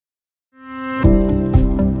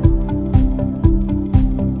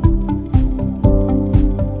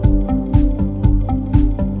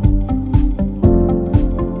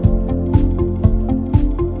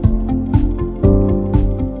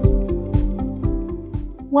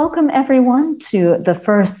Welcome everyone to the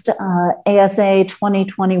first ASA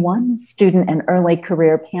 2021 Student and Early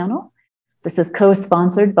Career Panel. This is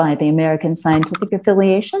co-sponsored by the American Scientific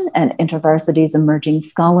Affiliation and InterVarsity's Emerging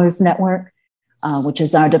Scholars Network, which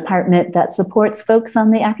is our department that supports folks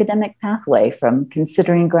on the academic pathway from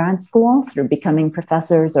considering grad school through becoming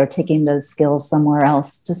professors or taking those skills somewhere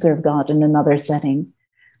else to serve God in another setting.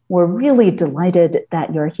 We're really delighted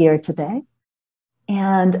that you're here today.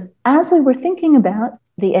 And as we were thinking about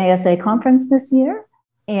the ASA conference this year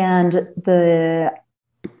and the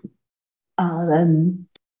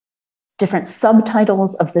different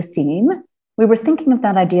subtitles of the theme, we were thinking of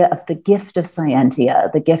that idea of the gift of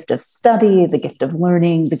scientia, the gift of study, the gift of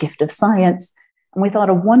learning, the gift of science. And we thought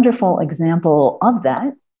a wonderful example of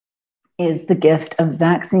that is the gift of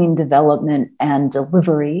vaccine development and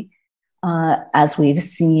delivery, as we've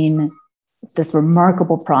seen this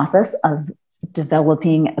remarkable process of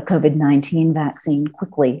developing a COVID-19 vaccine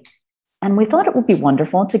quickly. And we thought it would be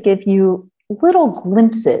wonderful to give you little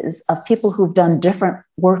glimpses of people who've done different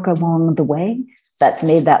work along the way that's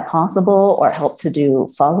made that possible, or helped to do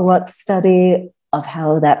follow-up study of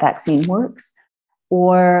how that vaccine works,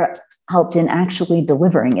 or helped in actually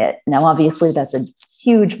delivering it. Now, obviously, that's a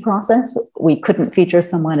huge process. We couldn't feature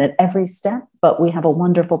someone at every step, but we have a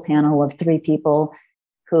wonderful panel of 3 people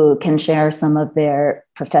who can share some of their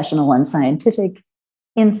professional and scientific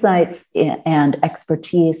insights and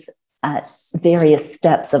expertise at various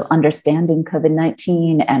steps of understanding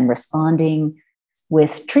COVID-19 and responding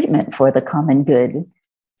with treatment for the common good.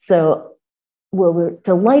 So we're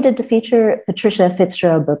delighted to feature Patricia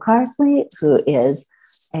Fitzgerald-Bocarsly, who is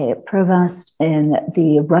a provost in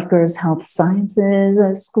the Rutgers Health Sciences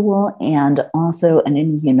School and also an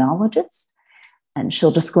immunologist. And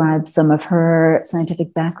she'll describe some of her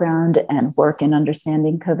scientific background and work in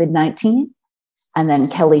understanding COVID-19. And then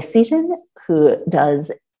Kelly Seaton, who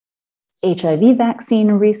does HIV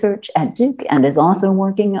vaccine research at Duke and is also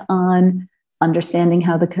working on understanding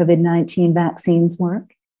how the COVID-19 vaccines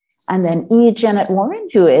work. And then Janet Warren,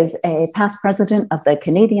 who is a past president of the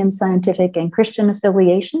Canadian Scientific and Christian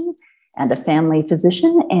Affiliation and a family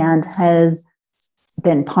physician, and has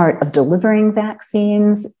been part of delivering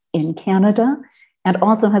vaccines in Canada, and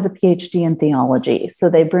also has a PhD in theology. So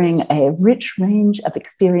they bring a rich range of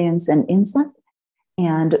experience and insight,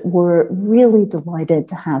 and we're really delighted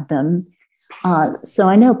to have them. So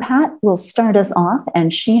I know Pat will start us off,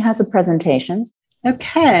 and she has a presentation.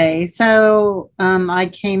 Okay, so I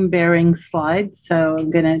came bearing slides, so I'm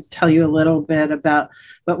going to tell you a little bit about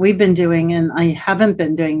what we've been doing. And I haven't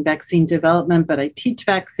been doing vaccine development, but I teach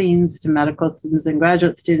vaccines to medical students and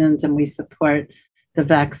graduate students, and we support the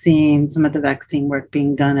vaccine, some of the vaccine work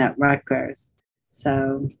being done at Rutgers.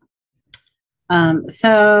 So my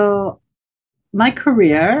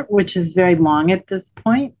career, which is very long at this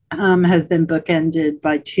point, has been bookended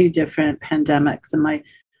by 2 different pandemics. And my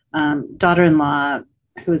daughter-in-law,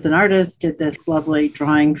 who is an artist, did this lovely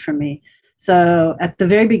drawing for me. So at the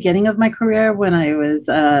very beginning of my career, when I was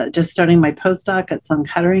just starting my postdoc at Sloan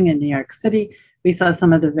Kettering in New York City, we saw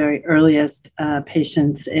some of the very earliest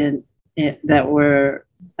patients that were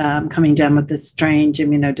coming down with this strange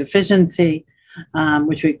immunodeficiency,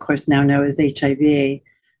 which we, of course, now know as HIV.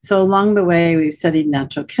 So along the way, we've studied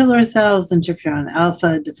natural killer cells, interferon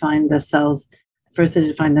alpha, defined the cells. First, to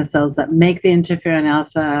define the cells that make the interferon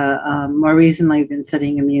alpha. More recently, we've been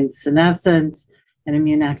studying immune senescence and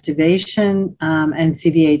immune activation and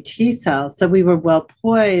CD8 T cells. So we were well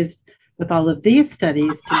poised with all of these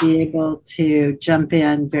studies to be able to jump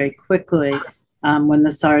in very quickly when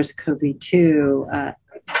the SARS-CoV-2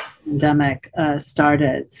 pandemic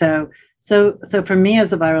started. So for me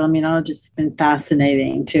as a viral immunologist, it's been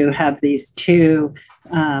fascinating to have these 2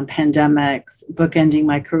 pandemics bookending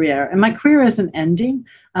my career. And my career isn't ending.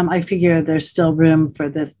 I figure there's still room for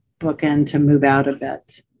this bookend to move out a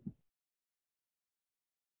bit.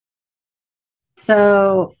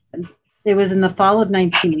 So it was in the fall of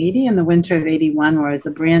 1980 and the winter of 81, where I was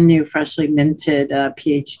a brand new, freshly minted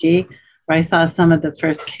PhD, where I saw some of the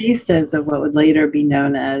first cases of what would later be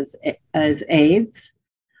known as AIDS.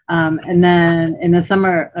 And then in the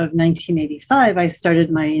summer of 1985, I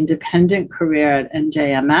started my independent career at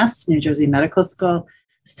NJMS, New Jersey Medical School,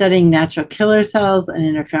 studying natural killer cells and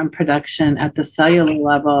interferon production at the cellular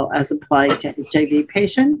level as applied to HIV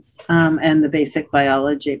patients and the basic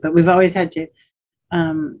biology. But we've always had to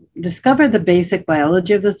discover the basic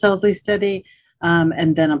biology of the cells we study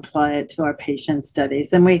and then apply it to our patient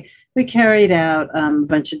studies. And we carried out a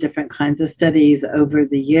bunch of different kinds of studies over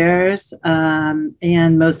the years.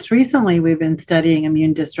 And most recently, we've been studying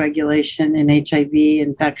immune dysregulation in HIV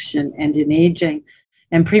infection and in aging.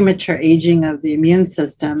 and premature aging of the immune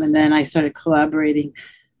system. And then I started collaborating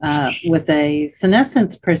with a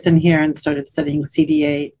senescence person here and started studying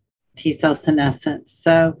CD8 T cell senescence.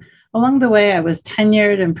 So along the way, I was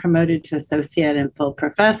tenured and promoted to associate and full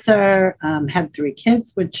professor, had 3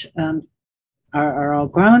 kids, which are all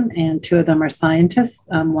grown, and 2 of them are scientists,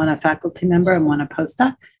 one a faculty member and one a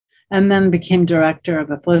postdoc, and then became director of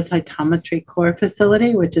a flow cytometry core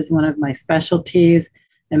facility, which is one of my specialties,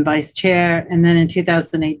 and vice chair. And then in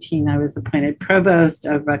 2018, I was appointed provost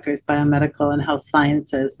of Rutgers Biomedical and Health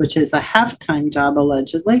Sciences, which is a half-time job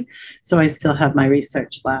allegedly, so I still have my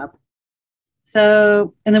research lab.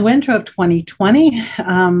 So in the winter of 2020,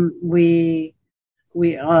 we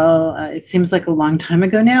all, it seems like a long time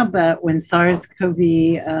ago now, but when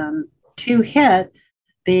SARS-CoV-2 hit,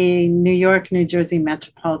 the New York, New Jersey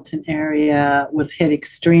metropolitan area was hit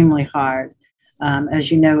extremely hard. As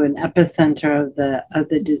you know, an epicenter of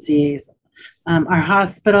the disease. Our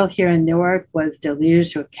hospital here in Newark was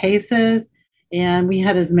deluged with cases, and we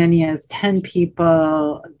had as many as 10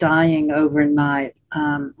 people dying overnight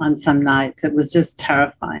on some nights. It was just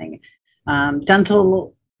terrifying.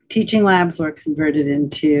 Dental teaching labs were converted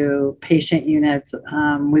into patient units.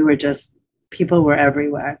 People were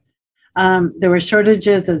everywhere. There were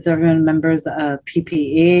shortages, as everyone remembers, of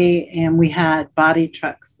PPE, and we had body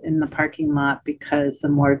trucks in the parking lot because the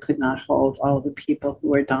morgue could not hold all the people who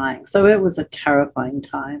were dying. So it was a terrifying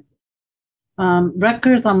time.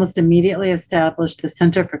 Rutgers almost immediately established the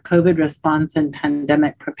Center for COVID Response and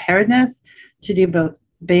Pandemic Preparedness to do both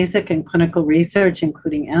basic and clinical research,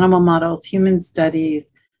 including animal models, human studies,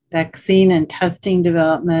 vaccine and testing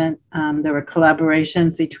development. There were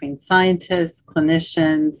collaborations between scientists,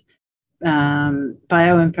 clinicians,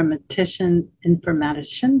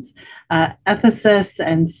 bioinformaticians, ethicists,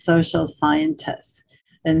 and social scientists.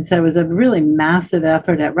 And so it was a really massive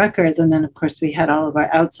effort at Rutgers. And then, of course, we had all of our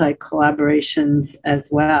outside collaborations as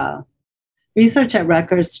well. Research at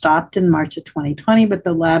Rutgers stopped in March of 2020, but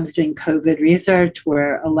the labs doing COVID research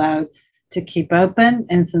were allowed to keep open.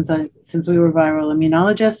 And since we were viral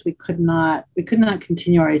immunologists, we could not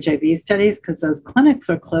continue our HIV studies because those clinics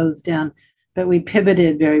were closed down. But we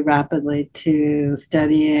pivoted very rapidly to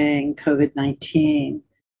studying COVID-19.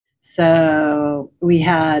 So we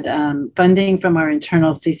had funding from our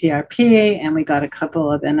internal CCRP, and we got a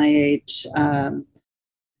couple of NIH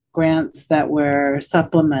grants that were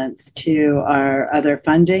supplements to our other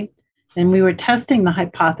funding. And we were testing the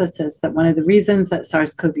hypothesis that one of the reasons that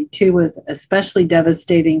SARS-CoV-2 was especially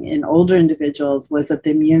devastating in older individuals was that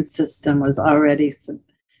the immune system was already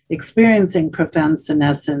experiencing profound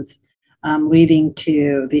senescence, leading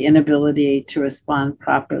to the inability to respond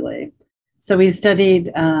properly. So we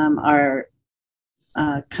studied our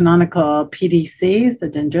canonical PDCs, the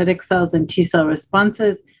dendritic cells, and T cell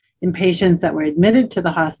responses in patients that were admitted to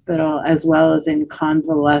the hospital, as well as in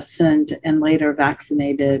convalescent and later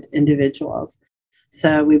vaccinated individuals.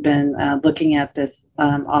 So we've been looking at this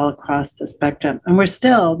all across the spectrum. And we're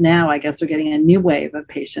still now, I guess, we're getting a new wave of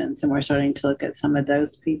patients, and we're starting to look at some of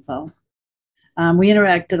those people. We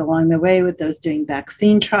interacted along the way with those doing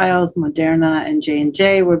vaccine trials. Moderna and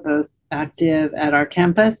J&J were both active at our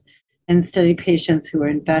campus and studied patients who were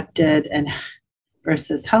infected and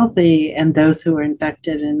versus healthy, and those who were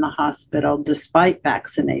infected in the hospital despite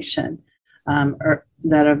vaccination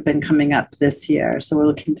that have been coming up this year. So we're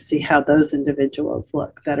looking to see how those individuals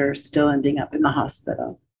look that are still ending up in the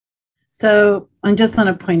hospital. So I just want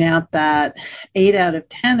to point out that 8 out of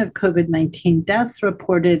 10 of COVID-19 deaths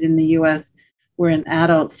reported in the US were in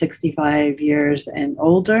adults 65 years and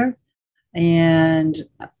older. And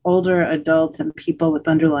older adults and people with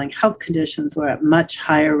underlying health conditions were at much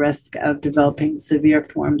higher risk of developing severe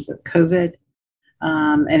forms of COVID.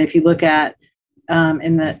 And if you look at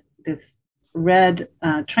this red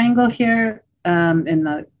triangle here, in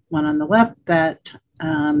the one on the left, that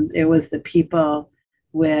it was the people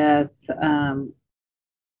with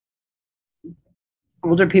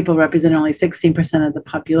older people represent only 16% of the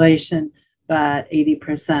population, but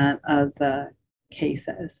 80% of the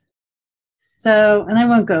cases. So, and I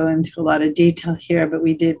won't go into a lot of detail here, but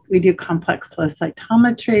we do complex flow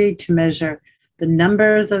cytometry to measure the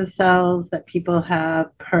numbers of cells that people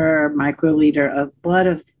have per microliter of blood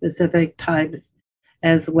of specific types,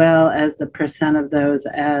 as well as the percent of those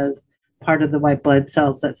as part of the white blood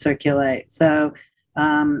cells that circulate. So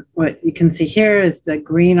what you can see here is the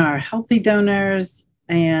green are healthy donors,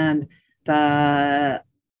 and the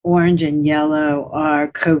orange and yellow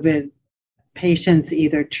are COVID patients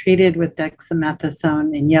either treated with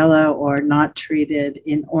dexamethasone in yellow or not treated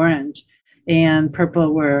in orange. And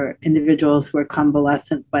purple were individuals who were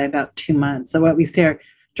convalescent by about 2 months. So what we see are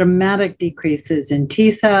dramatic decreases in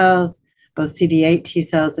T cells, both CD8 T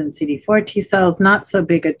cells and CD4 T cells, not so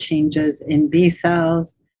big a changes in B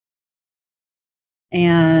cells.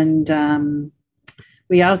 And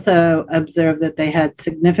we also observed that they had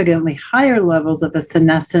significantly higher levels of a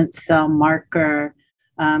senescent cell marker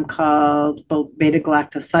called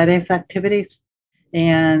beta-galactosidase activities.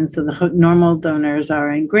 And so the normal donors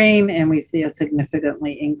are in green, and we see a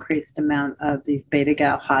significantly increased amount of these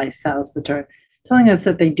beta-gal high cells, which are telling us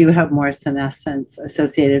that they do have more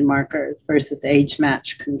senescence-associated markers versus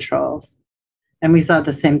age-matched controls. And we saw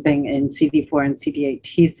the same thing in CD4 and CD8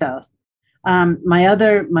 T cells.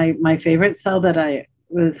 My favorite cell that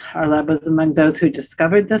our lab was among those who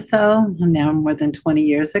discovered the cell now more than 20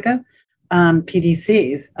 years ago,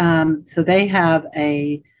 PDCs. So they have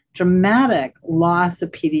a dramatic loss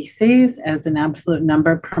of PDCs as an absolute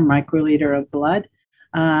number per microliter of blood,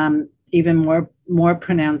 even more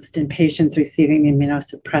pronounced in patients receiving the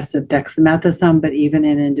immunosuppressive dexamethasone, but even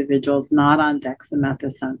in individuals not on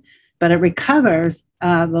dexamethasone. But it recovers,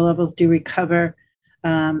 the levels do recover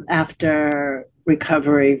after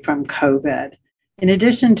recovery from COVID. In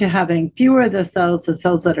addition to having fewer of the cells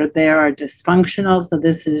that are there are dysfunctional. So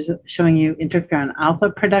this is showing you interferon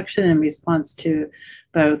alpha production in response to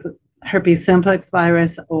both herpes simplex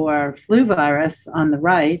virus or flu virus on the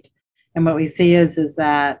right. And what we see is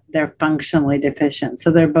that they're functionally deficient.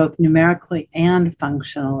 So they're both numerically and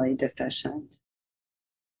functionally deficient.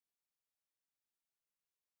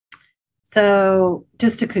 So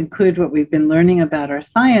just to conclude, what we've been learning about our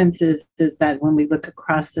science is that when we look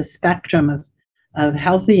across the spectrum of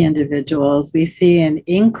healthy individuals, we see an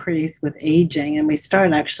increase with aging. And we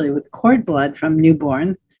start actually with cord blood from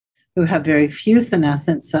newborns who have very few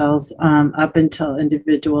senescent cells up until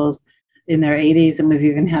individuals in their 80s. And we've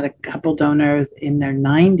even had a couple donors in their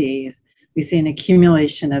 90s. We see an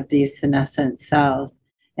accumulation of these senescent cells.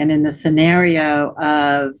 And in the scenario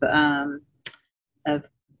of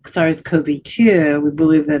SARS-CoV-2, we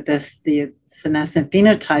believe that the senescent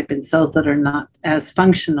phenotype in cells that are not as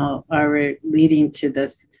functional are leading to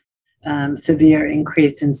this severe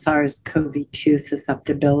increase in SARS-CoV-2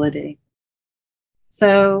 susceptibility.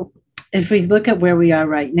 So if we look at where we are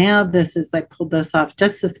right now, I pulled this off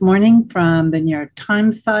just this morning from the New York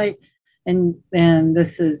Times site. And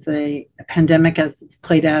this is a pandemic as it's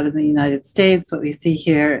played out in the United States. What we see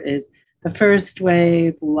here is the first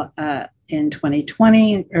wave in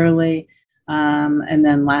 2020 early, and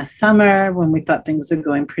then last summer when we thought things were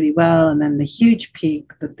going pretty well, and then the huge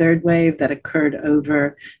peak, the third wave that occurred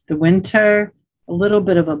over the winter, a little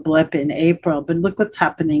bit of a blip in April, but look what's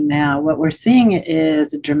happening now. What we're seeing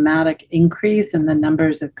is a dramatic increase in the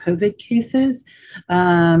numbers of COVID cases,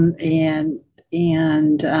 and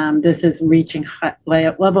this is reaching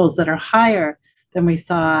levels that are higher than we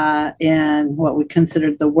saw in what we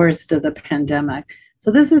considered the worst of the pandemic.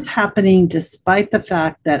 So this is happening despite the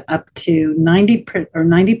fact that up to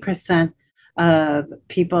 90% of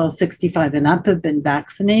people 65 and up have been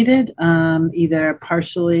vaccinated, either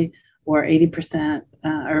partially or 80%,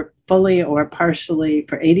 or fully or partially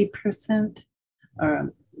for 80%,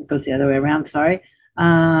 or it goes the other way around, sorry.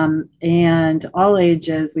 And all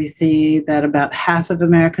ages, we see that about half of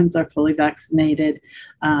Americans are fully vaccinated,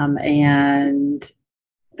 and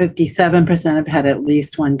 57% have had at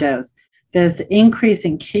least one dose. This increase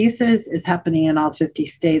in cases is happening in all 50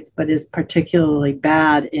 states, but is particularly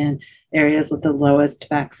bad in areas with the lowest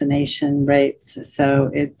vaccination rates. So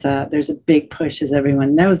there's a big push, as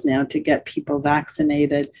everyone knows now, to get people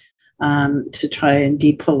vaccinated to try and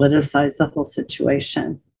depoliticize the whole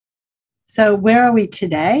situation. So where are we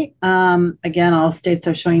today? Again, all states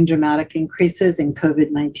are showing dramatic increases in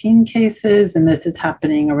COVID-19 cases, and this is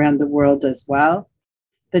happening around the world as well.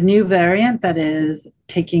 The new variant that is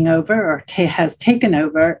taking over or has taken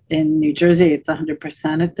over in New Jersey, it's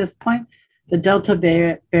 100% at this point. The Delta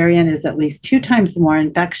variant is at least 2 times more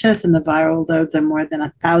infectious, and the viral loads are more than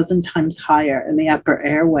 1,000 times higher in the upper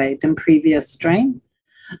airway than previous strain.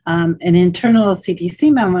 An internal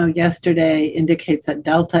CDC memo yesterday indicates that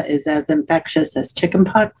Delta is as infectious as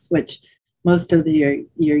chickenpox, which most of your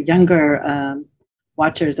younger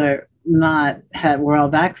watchers were all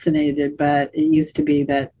vaccinated, but it used to be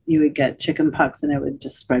that you would get chickenpox and it would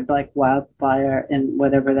just spread like wildfire in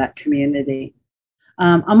whatever that community.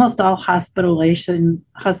 Almost all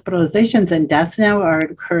hospitalizations and deaths now are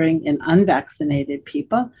occurring in unvaccinated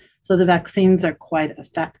people. So the vaccines are quite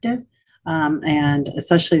effective, and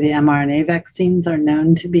especially the mRNA vaccines are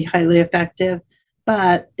known to be highly effective.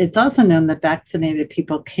 But it's also known that vaccinated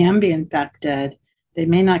people can be infected. They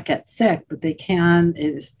may not get sick, but they can,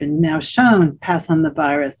 it's been now shown, pass on the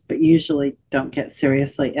virus, but usually don't get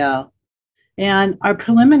seriously ill. And our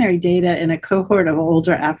preliminary data in a cohort of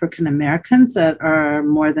older African Americans that are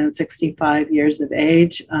more than 65 years of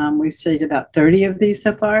age, we've studied about 30 of these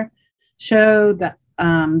so far, show that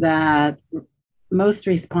that most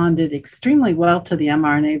responded extremely well to the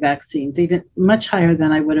mRNA vaccines, even much higher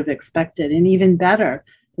than I would have expected, and even better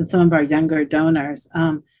than some of our younger donors.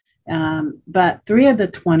 But 3 of the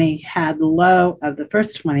 20 had low, of the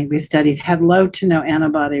first 20 we studied, had low to no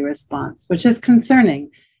antibody response, which is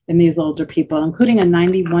concerning in these older people, including a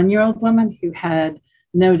 91-year-old woman who had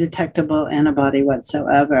no detectable antibody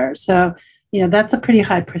whatsoever. So, that's a pretty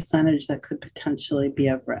high percentage that could potentially be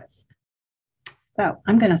of risk. So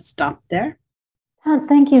I'm going to stop there.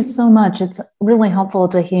 Thank you so much. It's really helpful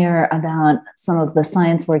to hear about some of the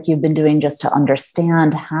science work you've been doing just to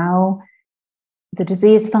understand how the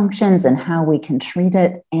disease functions and how we can treat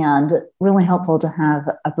it, and really helpful to have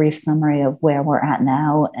a brief summary of where we're at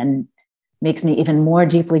now, and makes me even more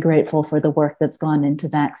deeply grateful for the work that's gone into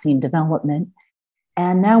vaccine development.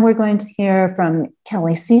 And now we're going to hear from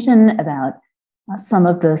Kelly Seaton about some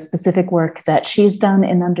of the specific work that she's done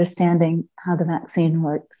in understanding how the vaccine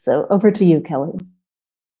works. So over to you, Kelly.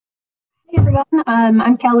 Hey everyone,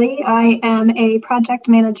 I'm Kelly. I am a project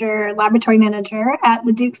manager, laboratory manager at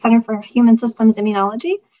the Duke Center for Human Systems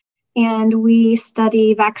Immunology. And we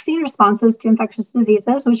study vaccine responses to infectious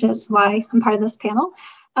diseases, which is why I'm part of this panel.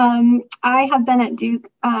 I have been at Duke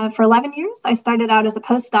for 11 years. I started out as a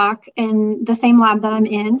postdoc in the same lab that I'm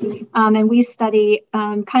in, and we study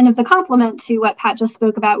kind of the complement to what Pat just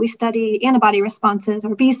spoke about. We study antibody responses,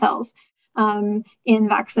 or B cells, in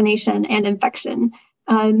vaccination and infection.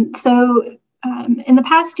 So in the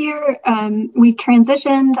past year, we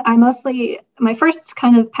transitioned. My first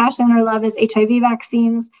kind of passion or love is HIV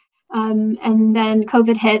vaccines, and then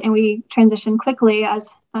COVID hit and we transitioned quickly, as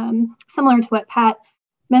similar to what Pat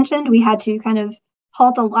mentioned. We had to kind of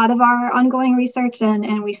halt a lot of our ongoing research,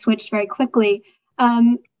 and we switched very quickly.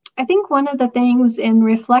 I think one of the things in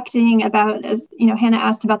reflecting about, as Hannah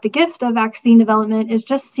asked about the gift of vaccine development, is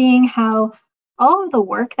just seeing how all of the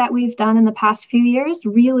work that we've done in the past few years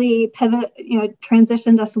really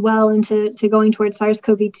transitioned us well into going towards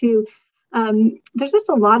SARS-CoV-2. There's just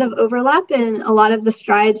a lot of overlap in a lot of the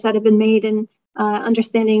strides that have been made in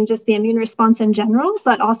understanding just the immune response in general,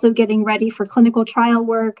 but also getting ready for clinical trial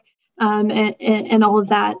work and all of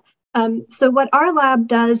that. So what our lab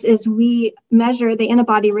does is we measure the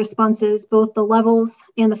antibody responses, both the levels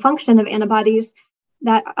and the function of antibodies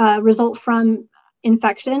that result from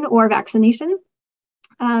infection or vaccination.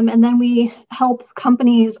 And then we help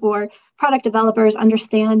companies or product developers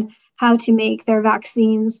understand how to make their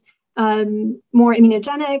vaccines more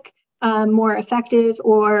immunogenic, more effective,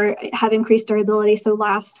 or have increased durability, so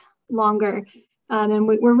last longer. And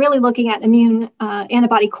we're really looking at immune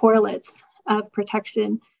antibody correlates of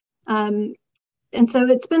protection. And so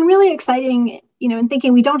it's been really exciting, in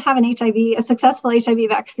thinking we don't have a successful HIV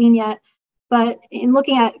vaccine yet, but in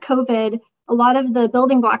looking at COVID, a lot of the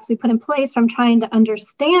building blocks we put in place from trying to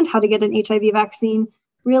understand how to get an HIV vaccine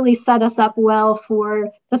really set us up well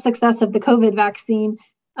for the success of the COVID vaccine.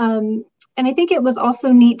 And I think it was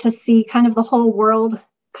also neat to see kind of the whole world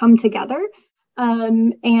come together.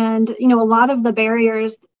 And, a lot of the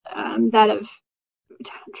barriers that have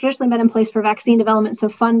traditionally been in place for vaccine development, so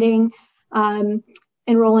funding,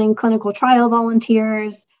 enrolling clinical trial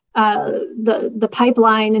volunteers, the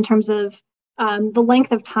pipeline in terms of the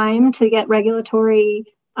length of time to get regulatory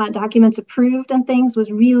documents approved and things,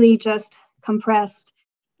 was really just compressed.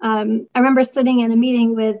 I remember sitting in a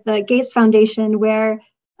meeting with the Gates Foundation where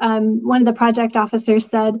one of the project officers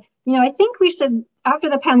said, I think we should, after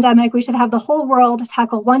the pandemic, we should have the whole world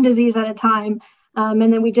tackle one disease at a time. And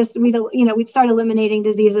then we'd start eliminating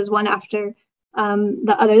diseases one after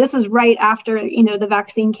the other. This was right after, the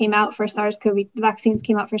vaccines came out for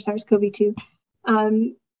SARS-CoV-2.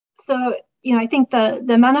 So, I think the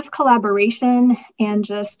amount of collaboration and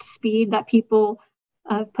just speed that people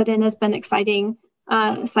have put in has been exciting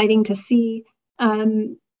to see.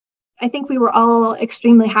 I think we were all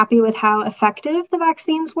extremely happy with how effective the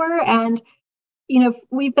vaccines were. And,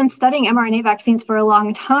 we've been studying mRNA vaccines for a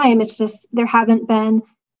long time. It's just there haven't been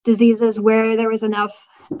diseases where there was enough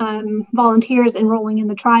volunteers enrolling in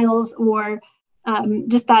the trials, or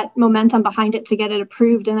just that momentum behind it to get it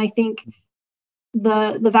approved. And I think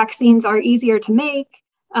the vaccines are easier to make.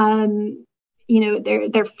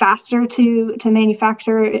 They're faster to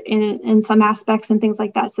manufacture in some aspects and things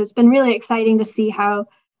like that. So it's been really exciting to see how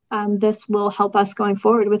this will help us going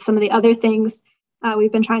forward with some of the other things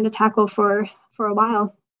we've been trying to tackle for a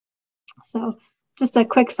while. So just a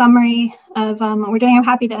quick summary of what we're doing. I'm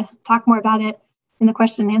happy to talk more about it in the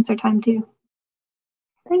question and answer time too.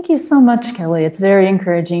 Thank you so much, Kelly. It's very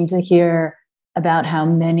encouraging to hear about how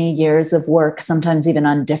many years of work, sometimes even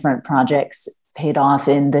on different projects, paid off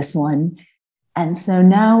in this one. And so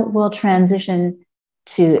now we'll transition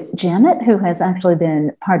to Janet, who has actually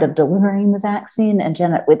been part of delivering the vaccine. And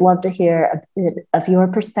Janet, we'd love to hear a bit of your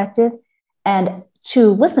perspective. And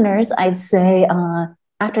to listeners, I'd say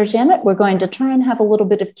after Janet, we're going to try and have a little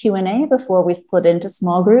bit of Q&A before we split into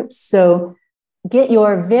small groups. So get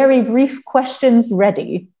your very brief questions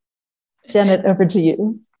ready. Janet, over to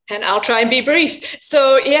you. And I'll try and be brief.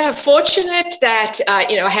 So yeah, fortunate that, I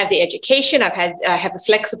have the education. I have a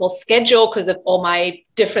flexible schedule because of all my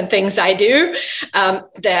different things I do,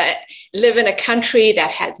 that live in a country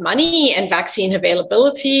that has money and vaccine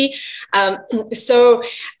availability. I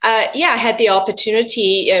had the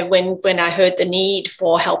opportunity when I heard the need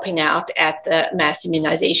for helping out at the mass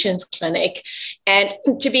immunizations clinic. And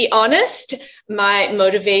to be honest, my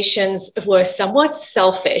motivations were somewhat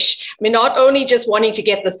selfish. I mean, not only just wanting to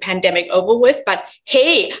get this pandemic over with, but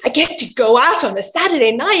hey, I get to go out on a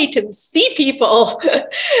Saturday night and see people.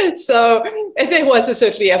 So there was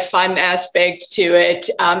certainly a fun aspect to it.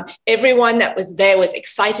 Everyone that was there was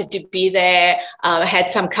excited to be there. I had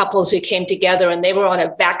some couples who came together and they were on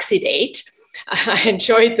a vaccine date. I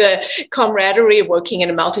enjoyed the camaraderie working in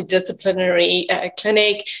a multidisciplinary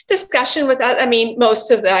clinic. Discussion with that. I mean,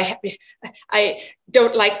 most of the,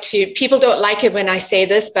 people don't like it when I say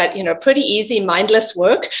this, but, pretty easy, mindless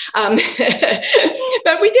work.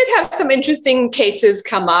 But we did have some interesting cases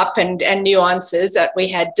come up and nuances that we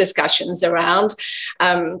had discussions around.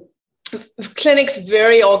 Clinics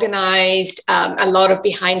very organized, a lot of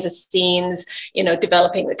behind the scenes,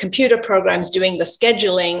 developing the computer programs, doing the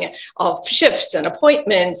scheduling of shifts and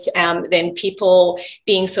appointments, then people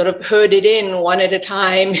being sort of herded in one at a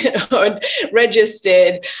time,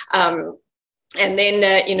 registered. And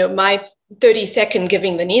then, my 30-second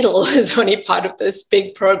giving the needle is only part of this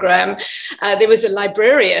big program. There was a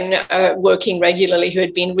librarian working regularly who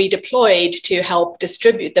had been redeployed to help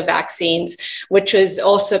distribute the vaccines, which was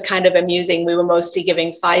also kind of amusing. We were mostly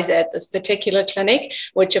giving Pfizer at this particular clinic,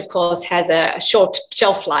 which of course has a short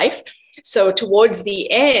shelf life. So towards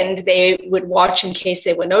the end, they would watch in case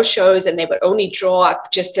there were no shows, and they would only draw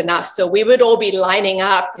up just enough. So we would all be lining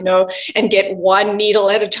up, and get one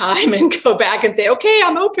needle at a time and go back and say, okay,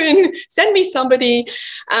 I'm open, send me somebody.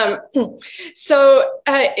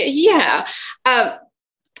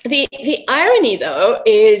 The irony, though,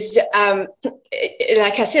 is,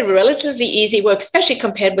 like I said, relatively easy work, especially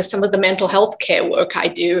compared with some of the mental health care work I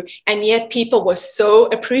do. And yet people were so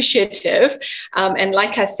appreciative. And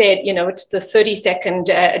like I said, it's the 30-second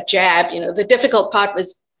jab. The difficult part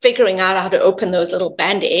was figuring out how to open those little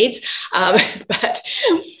Band-Aids. But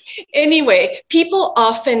anyway, people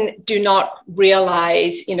often do not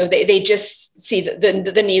realize, they just see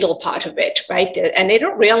the needle part of it, right? And they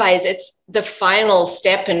don't realize it's the final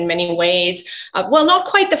step in many ways. Well, not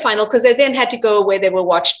quite the final, because they then had to go where they were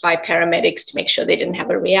watched by paramedics to make sure they didn't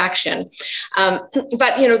have a reaction.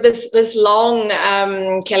 But, this long,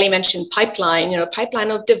 Kelly mentioned pipeline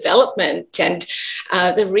of development and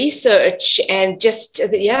the research and just,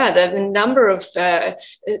 the number of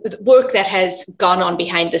work that has gone on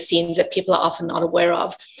behind the scenes that people are often not aware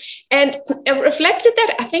of. And I reflected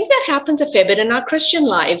that I think that happens a fair bit in our Christian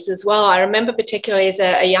lives as well. I remember particularly as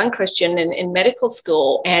a young Christian in medical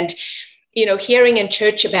school, and hearing in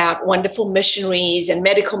church about wonderful missionaries and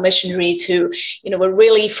medical missionaries who were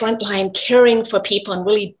really frontline caring for people and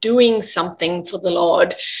really doing something for the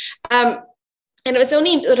Lord. And it was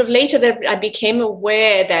only sort of later that I became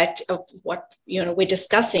aware that of what we're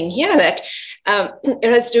discussing here, that it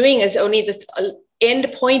was doing is only this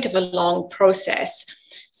end point of a long process.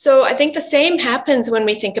 So I think the same happens when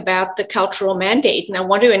we think about the cultural mandate. And I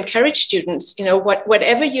want to encourage students,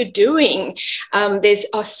 whatever you're doing, there's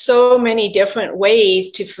so many different ways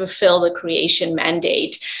to fulfill the creation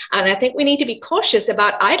mandate. And I think we need to be cautious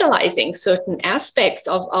about idolizing certain aspects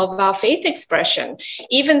of our faith expression.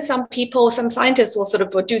 Even some scientists will sort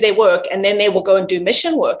of do their work and then they will go and do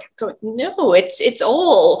mission work. No, it's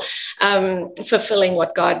all fulfilling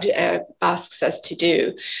what God asks us to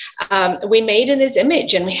do. We made in his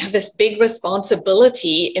image, and we have this big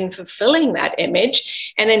responsibility in fulfilling that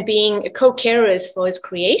image and in being co-carers for his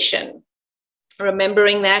creation,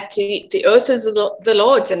 remembering that the earth is the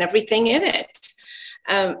Lord's and everything in it.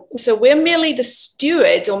 So we're merely the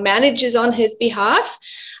stewards or managers on his behalf.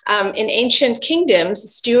 In ancient kingdoms,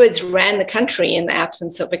 stewards ran the country in the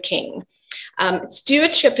absence of a king.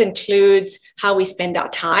 Stewardship includes how we spend our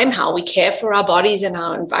time, how we care for our bodies and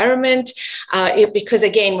our environment. Because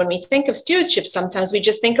again, when we think of stewardship, sometimes we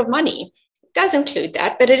just think of money. does include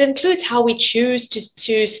that, but it includes how we choose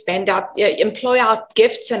to employ our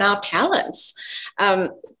gifts and our talents.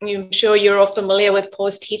 I'm sure you're all familiar with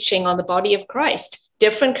Paul's teaching on the body of Christ.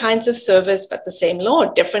 Different kinds of service, but the same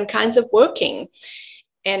Lord, different kinds of working.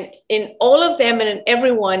 And in all of them and in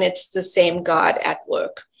everyone, it's the same God at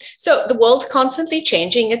work. So the world's constantly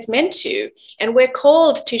changing, it's meant to, and we're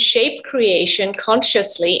called to shape creation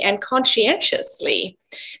consciously and conscientiously.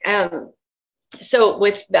 So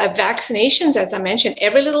with vaccinations, as I mentioned,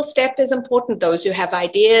 every little step is important. Those who have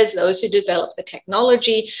ideas, those who develop the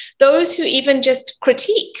technology, those who even just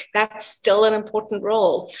critique, that's still an important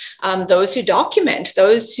role. Those who document,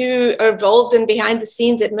 those who are involved in behind the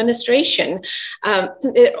scenes administration,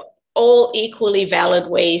 all equally valid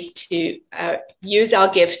ways to use our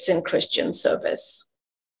gifts in Christian service.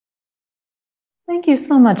 Thank you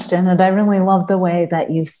so much, Janet. I really love the way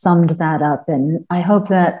that you've summed that up. And I hope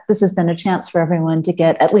that this has been a chance for everyone to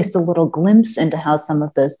get at least a little glimpse into how some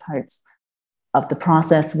of those parts of the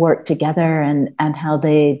process work together and how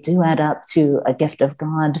they do add up to a gift of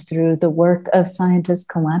God through the work of scientists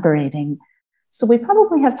collaborating. So we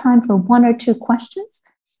probably have time for one or two questions.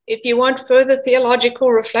 If you want further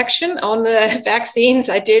theological reflection on the vaccines,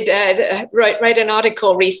 I did write an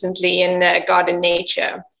article recently in God and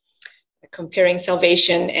Nature, comparing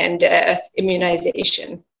salvation and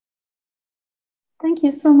immunization. Thank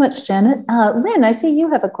you so much, Janet. Lynn, I see you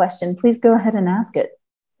have a question. Please go ahead and ask it.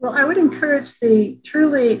 Well, I would encourage the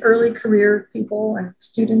truly early career people and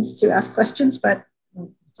students to ask questions, but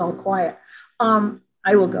it's all quiet.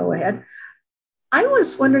 I will go ahead. I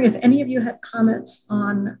was wondering if any of you had comments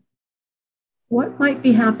on what might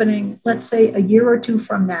be happening, let's say a year or two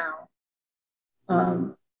from now,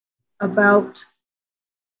 about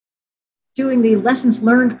doing the lessons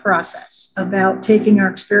learned process, about taking our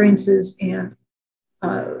experiences and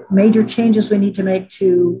major changes we need to make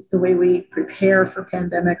to the way we prepare for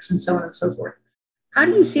pandemics and so on and so forth. How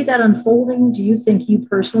do you see that unfolding? Do you think you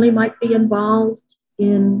personally might be involved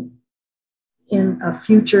in a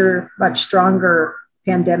future, much stronger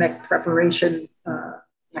pandemic preparation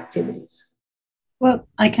activities? Well,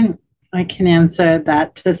 I can answer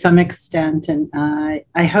that to some extent, and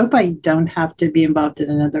I hope I don't have to be involved in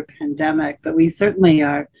another pandemic, but we certainly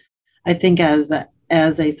are, I think, as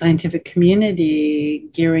a scientific community,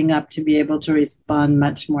 gearing up to be able to respond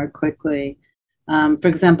much more quickly. For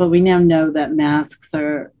example, we now know that masks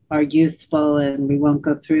are useful, and we won't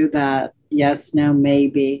go through that yes, no,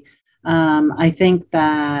 maybe. I think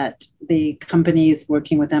that the companies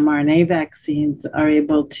working with mRNA vaccines are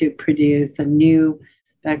able to produce a new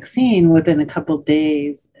vaccine within a couple of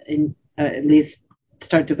days, at least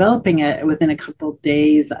start developing it within a couple of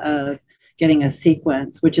days of getting a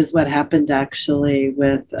sequence, which is what happened actually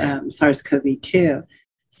with SARS-CoV-2.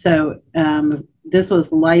 So this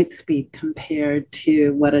was light speed compared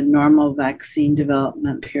to what a normal vaccine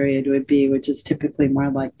development period would be, which is typically more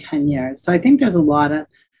like 10 years. So I think there's a lot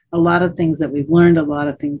of things that we've learned, a lot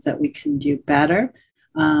of things that we can do better.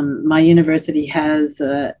 My university has,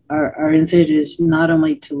 our institute is not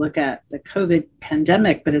only to look at the COVID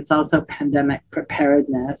pandemic, but it's also pandemic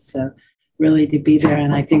preparedness. So really to be there.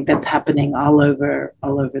 And I think that's happening all over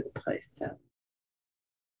the place. So.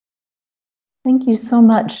 Thank you so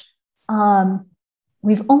much.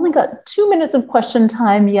 We've only got 2 minutes of question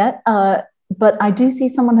time yet, but I do see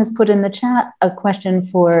someone has put in the chat a question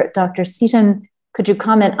for Dr. Seaton. Could you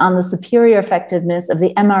comment on the superior effectiveness of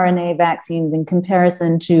the mRNA vaccines in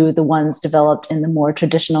comparison to the ones developed in the more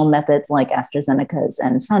traditional methods like AstraZeneca's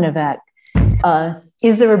and Sinovac?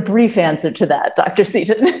 Is there a brief answer to that, Dr.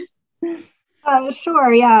 Seaton?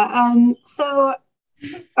 Sure, yeah. So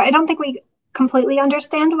I don't think we completely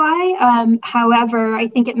understand why. However, I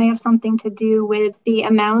think it may have something to do with the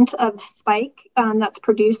amount of spike that's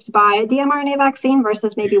produced by the mRNA vaccine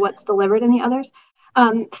versus maybe what's delivered in the others.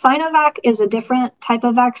 Sinovac is a different type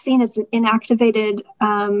of vaccine. It's an inactivated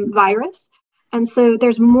virus. And so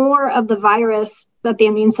there's more of the virus that the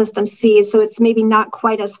immune system sees. So it's maybe not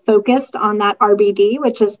quite as focused on that RBD,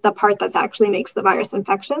 which is the part that actually makes the virus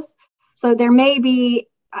infectious. So there may be,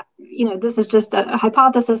 this is just a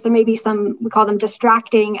hypothesis, there may be some, we call them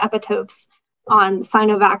distracting epitopes on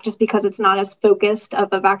Sinovac just because it's not as focused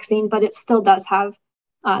of a vaccine, but it still does have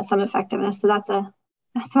some effectiveness. So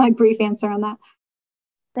that's my brief answer on that.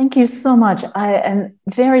 Thank you so much. I am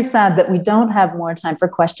very sad that we don't have more time for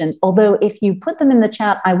questions, although if you put them in the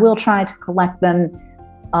chat, I will try to collect them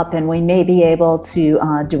up and we may be able to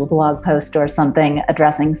do a blog post or something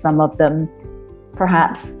addressing some of them,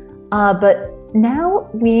 perhaps. But now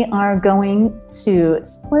we are going to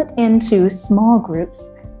split into small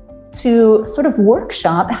groups to sort of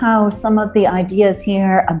workshop how some of the ideas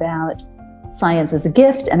here about science as a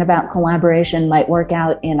gift and about collaboration might work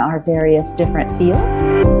out in our various different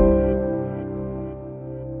fields.